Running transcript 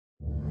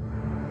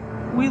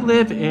We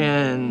live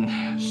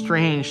in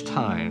strange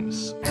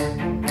times.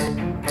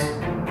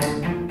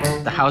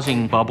 The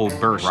housing bubble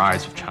burst,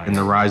 rise of China, and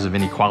the rise of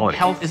inequality.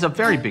 Health is a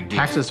very big deal.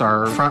 Taxes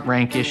are a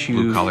front-rank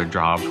issue. Blue-collar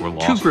jobs were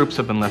lost. Two groups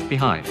have been left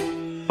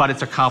behind. But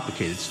it's a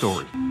complicated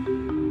story.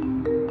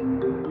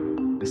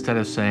 Instead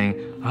of saying,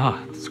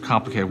 it's a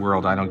complicated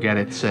world, I don't get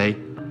it, say,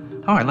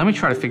 all right, let me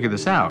try to figure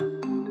this out.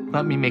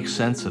 Let me make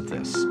sense of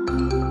this.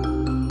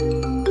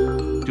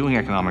 Doing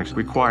economics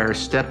requires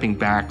stepping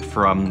back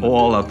from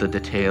all of the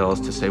details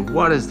to say,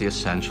 what is the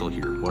essential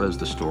here? What is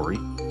the story?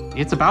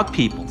 It's about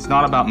people. It's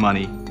not about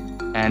money.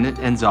 And it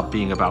ends up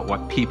being about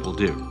what people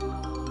do.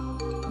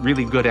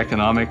 Really good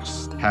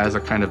economics has a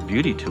kind of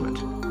beauty to it.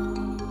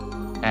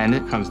 And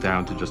it comes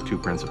down to just two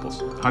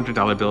principles.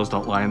 $100 bills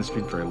don't lie in the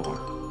street very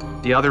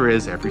long. The other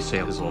is every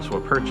sale is also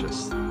a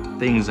purchase.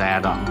 Things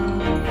add up.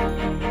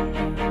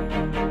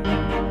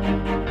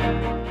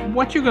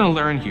 What you're going to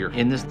learn here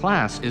in this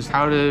class is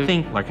how to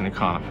think like an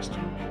economist.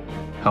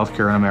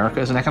 Healthcare in America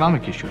is an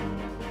economic issue.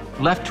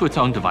 Left to its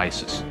own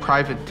devices,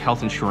 private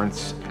health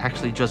insurance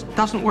actually just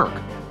doesn't work.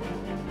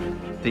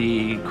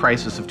 The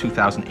crisis of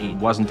 2008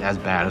 wasn't as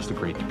bad as the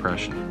Great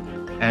Depression.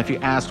 And if you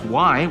ask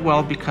why,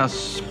 well,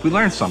 because we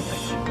learned something.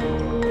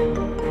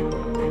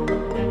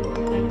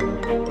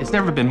 It's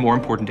never been more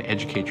important to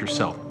educate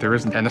yourself. There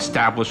isn't an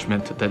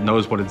establishment that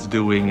knows what it's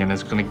doing and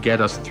is going to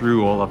get us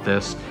through all of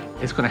this.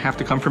 It's going to have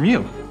to come from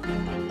you.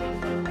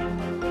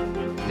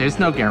 There's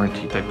no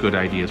guarantee that good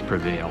ideas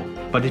prevail.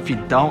 But if you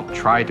don't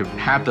try to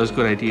have those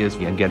good ideas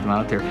and get them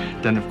out there,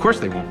 then of course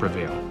they won't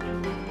prevail.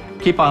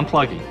 Keep on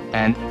plugging,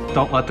 and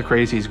don't let the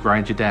crazies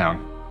grind you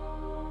down.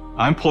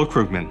 I'm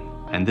Krugman,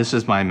 and this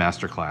is my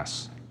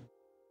MasterClass.